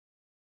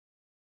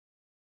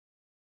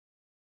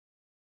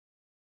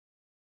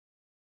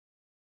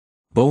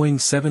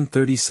Boeing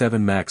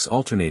 737 MAX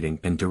alternating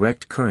and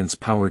direct currents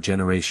power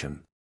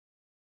generation.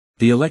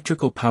 The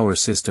electrical power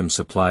system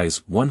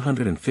supplies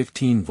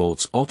 115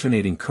 volts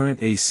alternating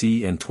current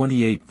AC and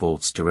 28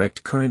 volts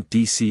direct current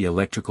DC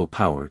electrical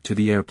power to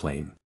the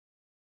airplane.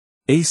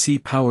 AC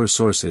power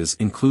sources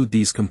include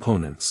these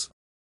components.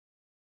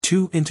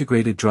 2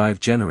 integrated drive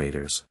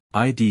generators,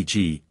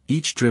 IDG,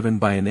 each driven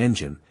by an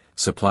engine,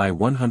 supply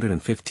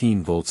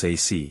 115 volts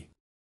AC.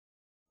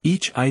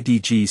 Each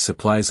IDG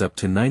supplies up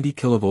to 90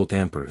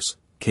 kVA,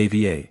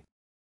 kVA.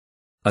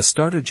 A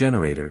starter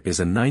generator is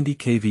a 90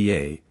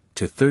 kVA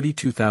to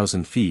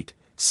 32,000 feet,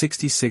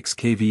 66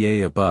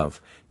 kVA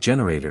above,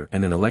 generator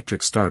and an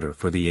electric starter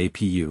for the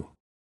APU.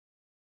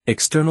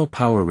 External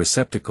power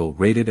receptacle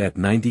rated at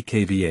 90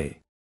 kVA.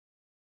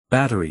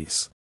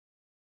 Batteries.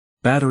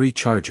 Battery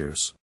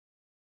chargers.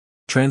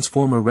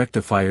 Transformer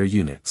rectifier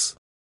units.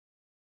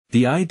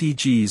 The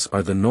IDGs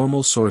are the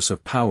normal source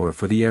of power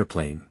for the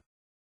airplane.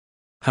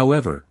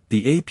 However,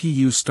 the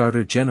APU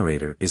starter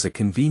generator is a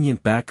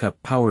convenient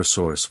backup power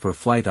source for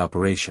flight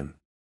operation.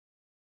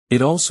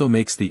 It also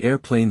makes the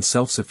airplane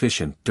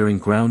self-sufficient during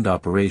ground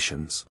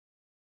operations.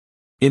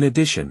 In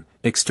addition,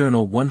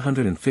 external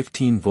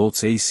 115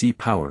 volts AC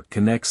power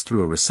connects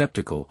through a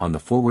receptacle on the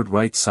forward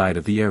right side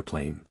of the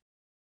airplane.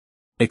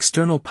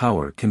 External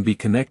power can be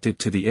connected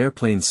to the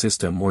airplane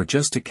system or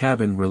just to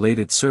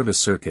cabin-related service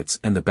circuits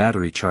and the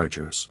battery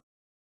chargers.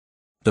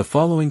 The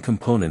following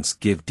components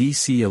give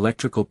DC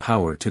electrical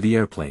power to the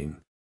airplane.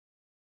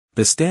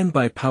 The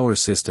standby power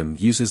system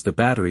uses the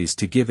batteries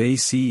to give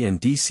AC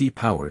and DC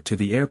power to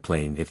the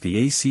airplane if the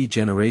AC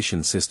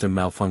generation system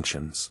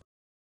malfunctions.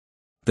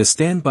 The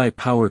standby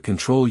power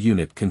control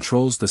unit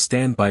controls the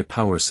standby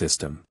power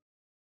system.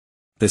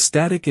 The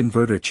static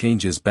inverter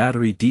changes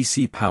battery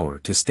DC power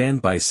to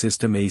standby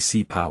system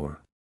AC power.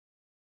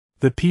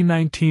 The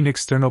P19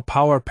 external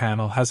power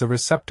panel has a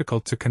receptacle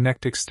to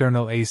connect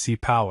external AC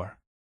power.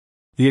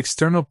 The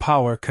external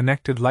power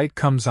connected light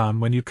comes on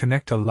when you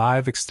connect a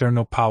live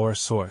external power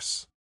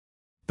source.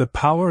 The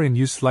power in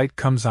use light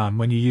comes on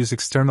when you use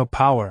external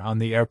power on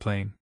the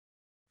airplane.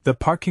 The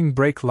parking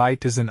brake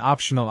light is an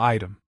optional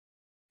item.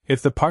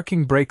 If the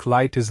parking brake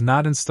light is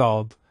not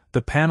installed,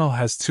 the panel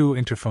has 2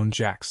 interphone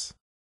jacks.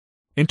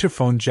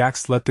 Interphone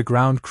jacks let the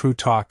ground crew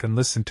talk and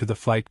listen to the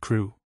flight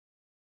crew.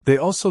 They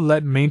also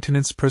let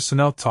maintenance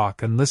personnel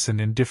talk and listen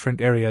in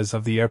different areas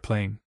of the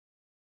airplane.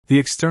 The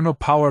external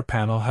power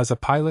panel has a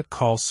pilot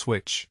call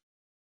switch.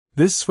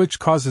 This switch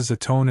causes a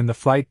tone in the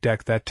flight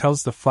deck that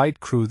tells the flight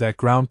crew that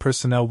ground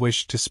personnel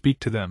wish to speak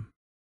to them.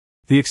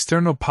 The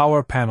external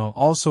power panel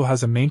also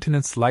has a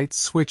maintenance light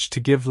switch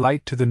to give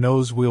light to the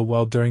nose wheel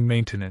well during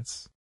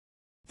maintenance.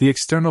 The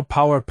external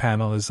power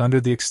panel is under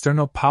the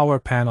external power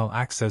panel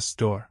access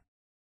door.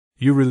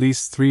 You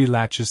release 3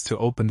 latches to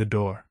open the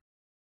door.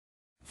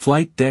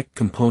 Flight deck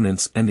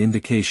components and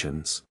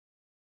indications.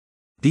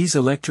 These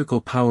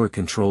electrical power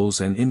controls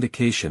and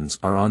indications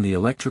are on the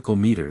electrical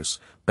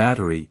meters,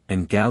 battery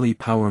and galley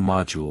power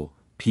module,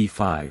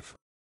 P5.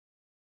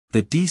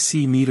 The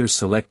DC meter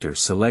selector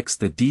selects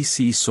the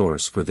DC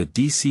source for the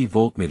DC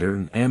voltmeter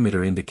and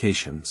ammeter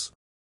indications.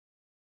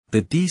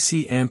 The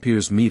DC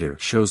amperes meter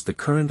shows the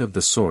current of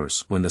the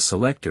source when the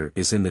selector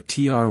is in the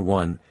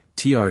TR1,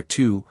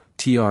 TR2,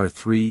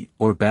 TR3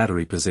 or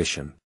battery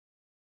position.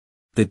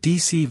 The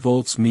DC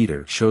volts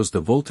meter shows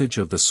the voltage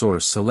of the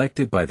source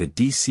selected by the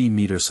DC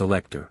meter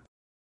selector.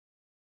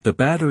 The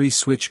battery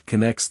switch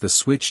connects the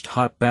switched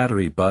hot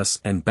battery bus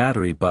and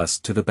battery bus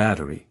to the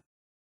battery.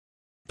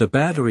 The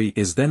battery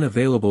is then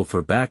available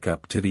for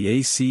backup to the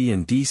AC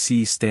and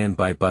DC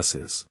standby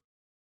buses.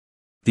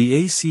 The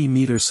AC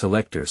meter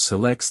selector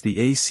selects the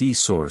AC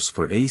source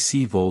for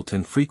AC volt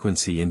and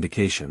frequency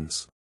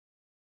indications.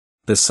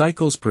 The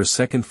cycles per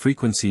second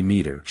frequency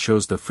meter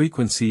shows the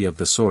frequency of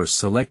the source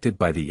selected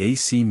by the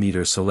AC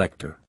meter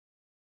selector.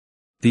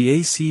 The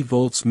AC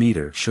volts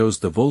meter shows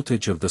the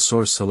voltage of the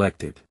source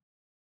selected.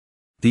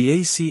 The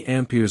AC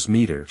amperes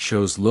meter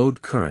shows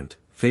load current,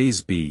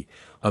 phase B,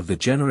 of the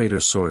generator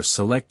source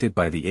selected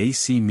by the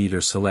AC meter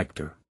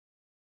selector.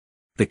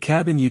 The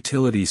cabin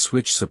utility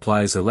switch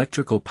supplies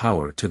electrical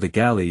power to the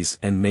galleys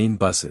and main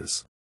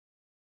buses.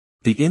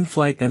 The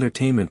in-flight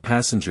entertainment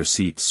passenger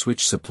seat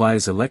switch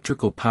supplies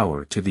electrical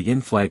power to the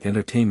in-flight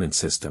entertainment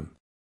system.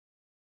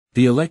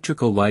 The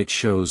electrical light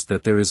shows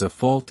that there is a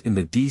fault in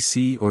the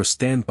DC or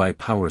standby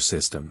power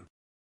system.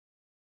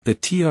 The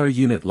TR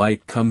unit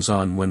light comes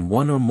on when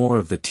one or more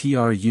of the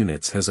TR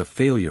units has a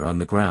failure on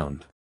the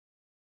ground.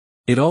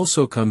 It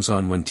also comes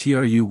on when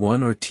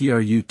TRU1 or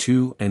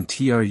TRU2 and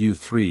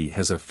TRU3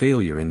 has a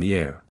failure in the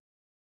air.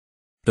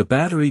 The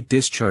battery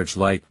discharge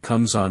light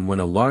comes on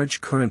when a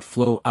large current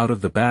flow out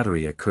of the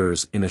battery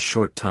occurs in a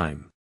short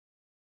time.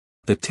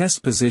 The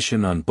test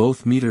position on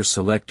both meter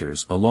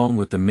selectors along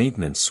with the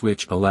maintenance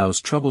switch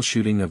allows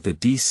troubleshooting of the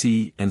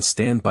DC and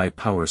standby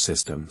power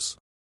systems.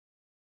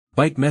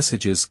 Byte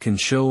messages can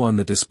show on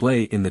the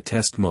display in the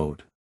test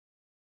mode.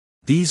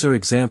 These are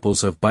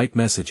examples of byte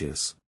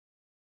messages.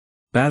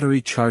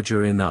 Battery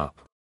charger in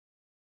op.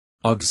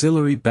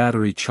 Auxiliary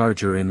battery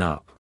charger in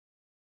op.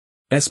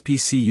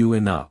 SPCU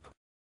in up.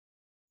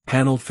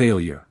 Panel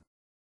failure.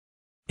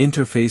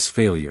 Interface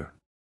failure.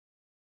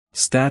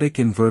 Static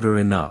inverter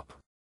in up.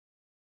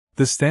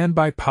 The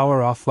standby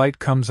power off light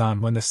comes on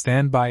when the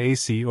standby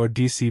AC or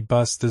DC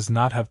bus does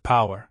not have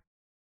power.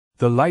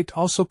 The light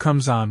also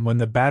comes on when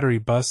the battery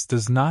bus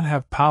does not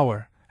have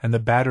power and the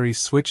battery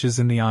switch is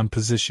in the on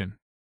position.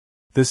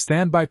 The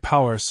standby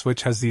power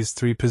switch has these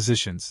three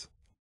positions.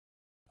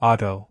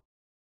 Auto.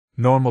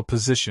 Normal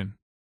position.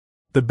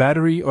 The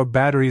battery or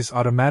batteries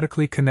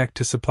automatically connect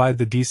to supply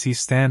the DC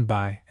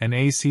standby and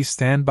AC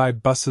standby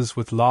buses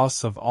with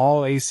loss of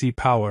all AC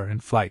power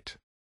in flight.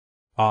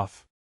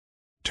 Off.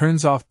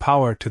 Turns off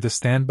power to the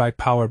standby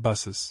power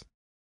buses.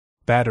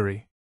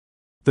 Battery.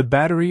 The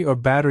battery or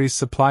batteries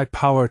supply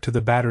power to the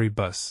battery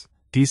bus,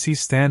 DC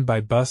standby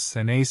bus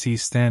and AC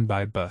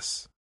standby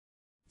bus.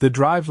 The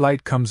drive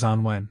light comes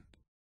on when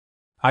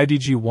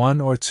IDG 1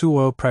 or 2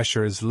 oil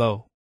pressure is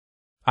low.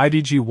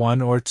 IDG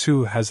 1 or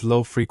 2 has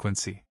low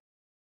frequency.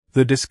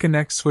 The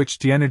disconnect switch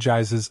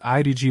de-energizes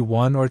IDG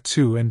 1 or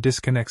 2 and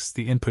disconnects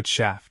the input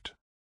shaft.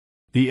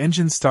 The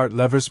engine start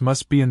levers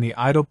must be in the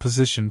idle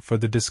position for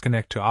the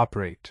disconnect to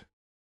operate.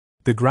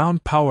 The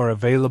ground power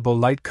available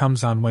light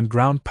comes on when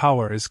ground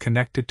power is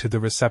connected to the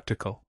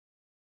receptacle.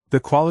 The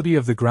quality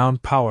of the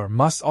ground power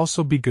must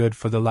also be good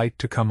for the light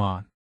to come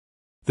on.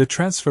 The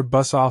transfer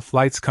bus off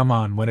lights come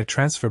on when a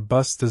transfer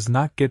bus does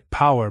not get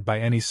power by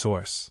any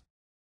source.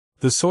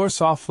 The source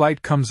off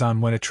light comes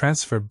on when a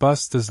transfer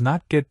bus does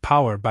not get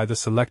power by the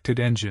selected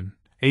engine,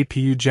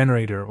 APU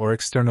generator or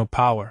external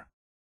power.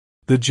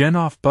 The gen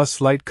off bus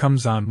light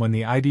comes on when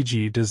the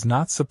IDG does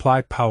not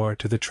supply power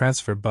to the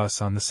transfer bus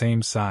on the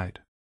same side.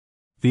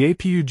 The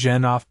APU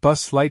gen off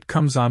bus light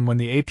comes on when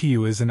the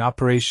APU is in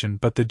operation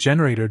but the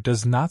generator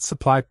does not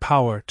supply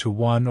power to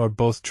one or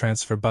both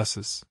transfer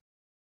buses.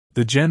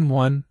 The Gen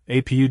 1,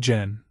 APU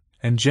Gen,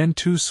 and Gen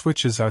 2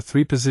 switches are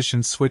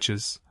 3-position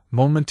switches,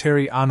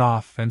 momentary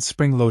on-off and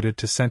spring-loaded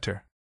to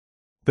center.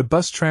 The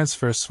bus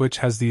transfer switch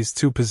has these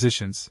two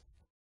positions.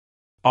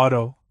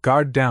 Auto,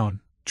 guard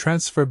down,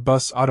 transfer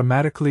bus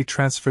automatically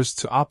transfers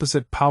to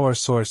opposite power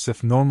source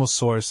if normal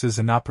source is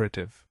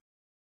inoperative.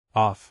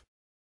 Off.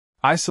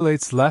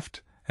 Isolates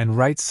left and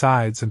right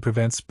sides and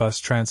prevents bus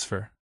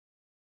transfer.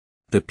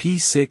 The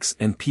P6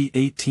 and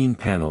P18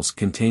 panels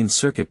contain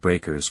circuit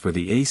breakers for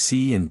the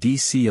AC and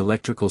DC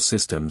electrical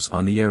systems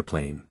on the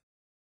airplane.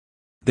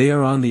 They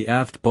are on the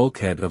aft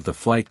bulkhead of the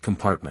flight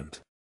compartment.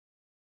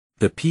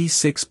 The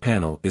P6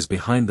 panel is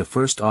behind the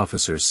first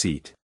officer's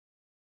seat.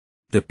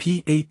 The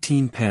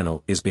P18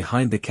 panel is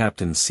behind the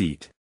captain's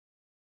seat.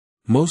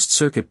 Most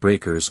circuit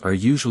breakers are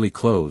usually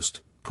closed,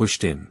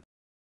 pushed in.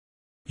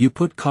 You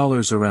put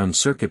collars around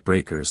circuit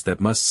breakers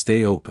that must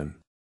stay open.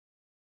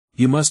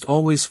 You must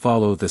always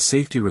follow the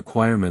safety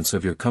requirements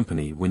of your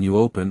company when you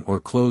open or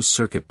close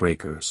circuit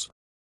breakers.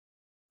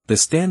 The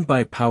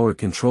standby power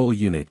control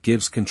unit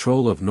gives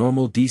control of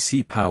normal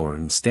DC power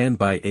and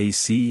standby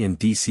AC and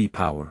DC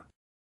power.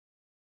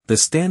 The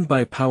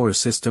standby power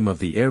system of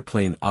the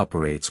airplane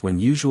operates when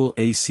usual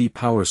AC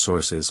power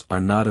sources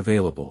are not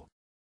available.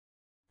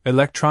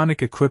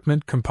 Electronic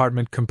equipment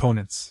compartment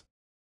components.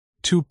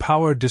 2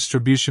 power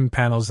distribution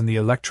panels in the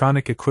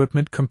electronic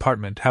equipment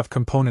compartment have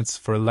components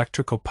for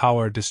electrical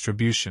power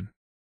distribution.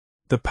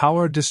 The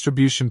power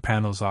distribution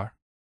panels are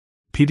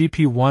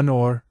PDP-1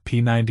 or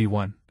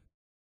P91,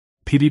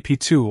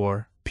 PDP-2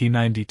 or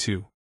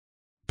P92.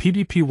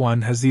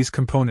 PDP-1 has these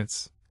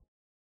components: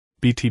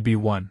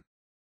 BTB-1,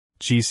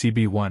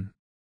 GCB-1,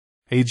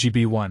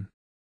 AGB-1,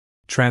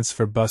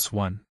 Transfer Bus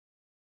 1,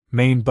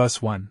 Main Bus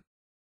 1.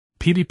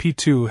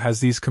 PDP-2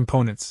 has these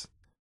components: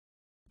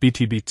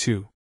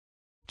 BTB-2,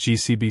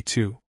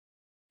 GCB2,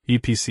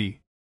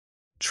 EPC,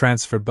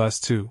 Transfer Bus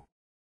 2,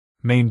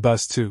 Main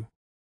Bus 2.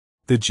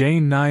 The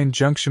J9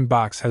 junction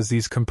box has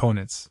these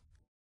components: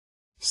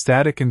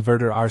 Static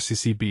Inverter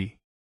RCCB,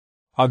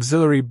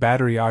 Auxiliary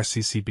Battery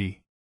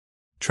RCCB,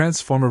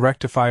 Transformer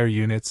Rectifier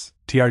Units,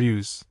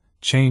 TRUs,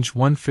 change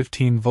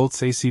 115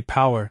 volts AC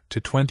power to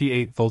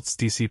 28 volts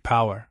DC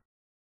power.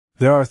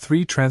 There are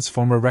 3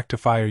 Transformer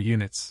Rectifier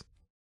Units: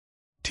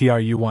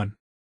 TRU1,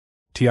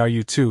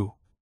 TRU2,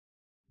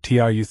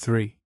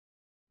 TRU3.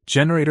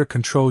 Generator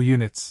Control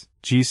Units,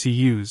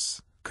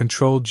 GCUs,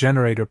 control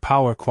generator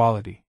power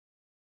quality.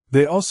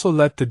 They also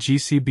let the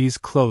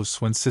GCBs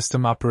close when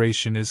system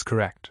operation is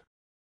correct.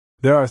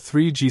 There are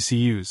 3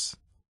 GCUs: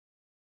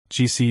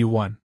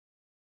 GCU1,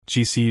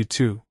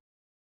 GCU2,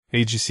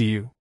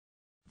 AGCU.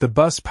 The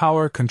Bus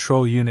Power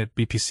Control Unit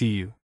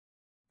BPCU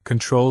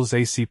controls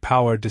AC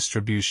power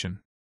distribution,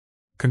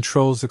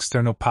 controls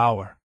external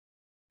power,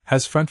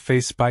 has front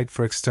face byte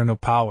for external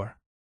power,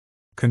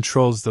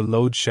 controls the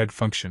load shed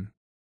function.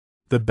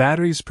 The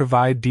batteries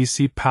provide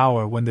DC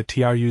power when the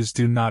TRUs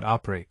do not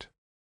operate.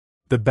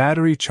 The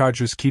battery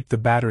chargers keep the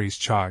batteries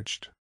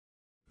charged.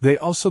 They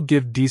also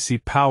give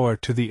DC power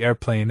to the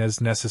airplane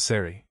as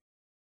necessary.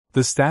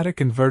 The static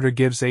inverter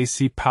gives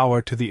AC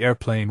power to the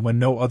airplane when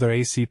no other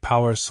AC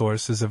power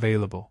source is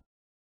available.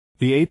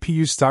 The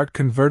APU start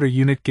converter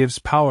unit gives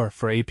power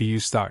for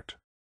APU start.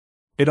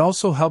 It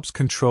also helps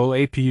control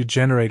APU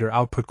generator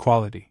output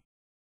quality.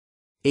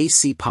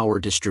 AC power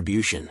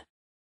distribution.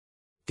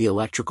 The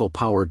electrical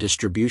power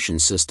distribution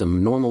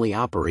system normally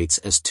operates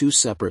as two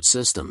separate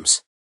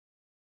systems.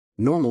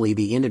 Normally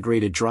the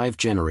integrated drive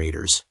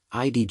generators,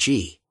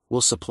 IDG,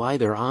 will supply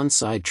their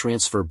on-side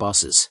transfer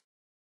buses.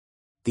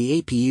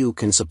 The APU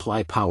can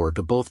supply power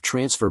to both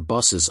transfer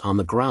buses on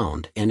the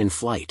ground and in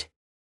flight.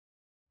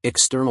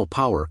 External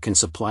power can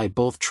supply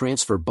both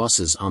transfer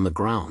buses on the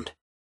ground.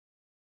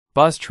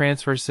 Bus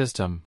transfer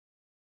system.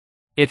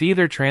 If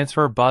either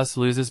transfer bus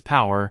loses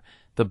power,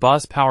 the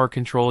Bus Power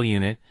Control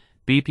Unit,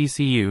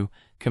 BPCU,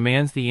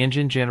 commands the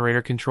Engine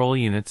Generator Control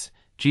Units,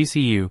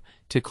 GCU,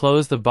 to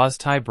close the bus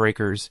tie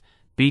breakers,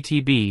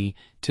 BTB,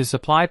 to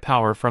supply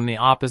power from the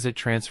opposite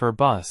transfer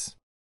bus.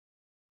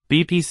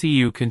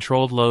 BPCU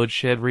controlled load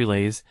shed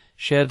relays,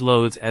 shed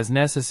loads as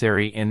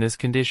necessary in this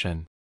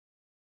condition.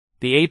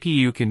 The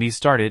APU can be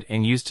started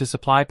and used to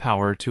supply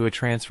power to a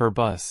transfer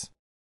bus.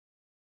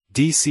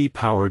 DC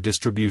power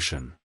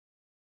distribution.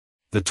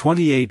 The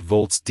 28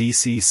 volts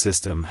DC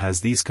system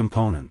has these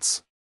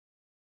components.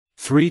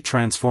 3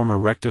 transformer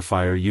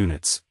rectifier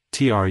units,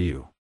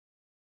 TRU.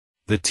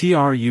 The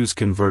TRUs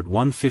convert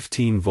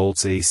 115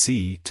 volts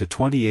AC to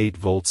 28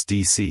 volts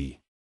DC.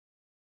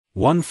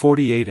 1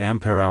 48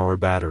 ampere-hour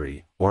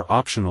battery, or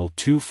optional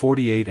 2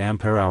 48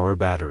 ampere-hour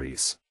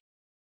batteries.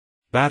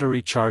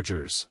 Battery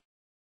chargers.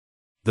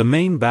 The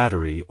main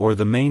battery or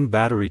the main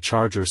battery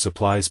charger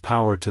supplies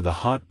power to the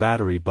hot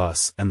battery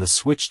bus and the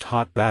switched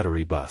hot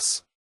battery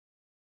bus.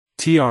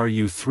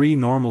 TRU3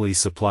 normally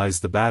supplies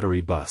the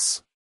battery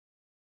bus.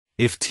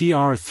 If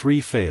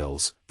TR3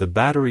 fails, the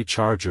battery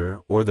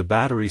charger or the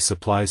battery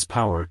supplies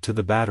power to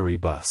the battery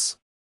bus.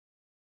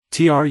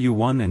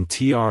 TRU1 and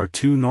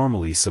TR2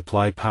 normally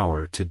supply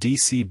power to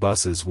DC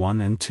buses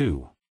 1 and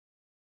 2.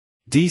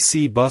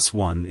 DC bus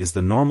 1 is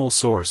the normal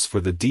source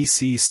for the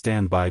DC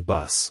standby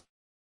bus.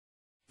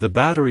 The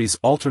batteries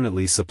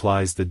alternately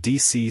supplies the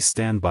DC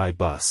standby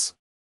bus.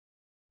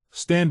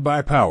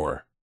 Standby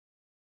power.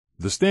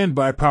 The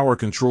Standby Power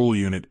Control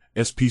Unit,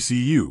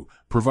 SPCU,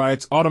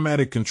 provides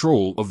automatic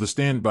control of the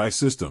standby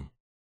system.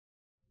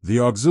 The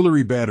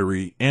auxiliary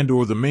battery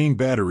and/or the main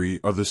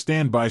battery are the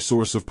standby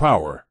source of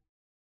power.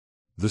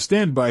 The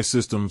standby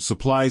system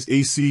supplies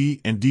AC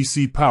and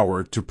DC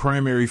power to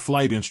primary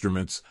flight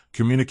instruments,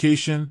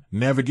 communication,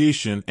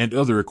 navigation, and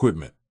other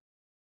equipment.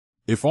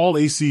 If all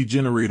AC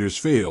generators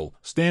fail,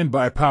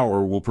 standby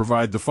power will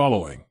provide the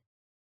following.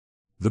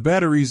 The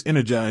batteries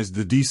energize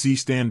the DC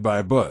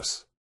standby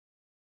bus.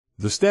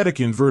 The static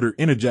inverter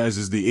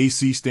energizes the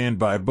AC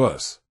standby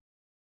bus.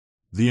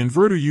 The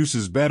inverter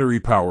uses battery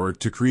power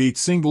to create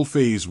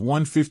single-phase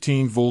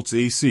 115 volts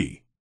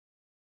AC.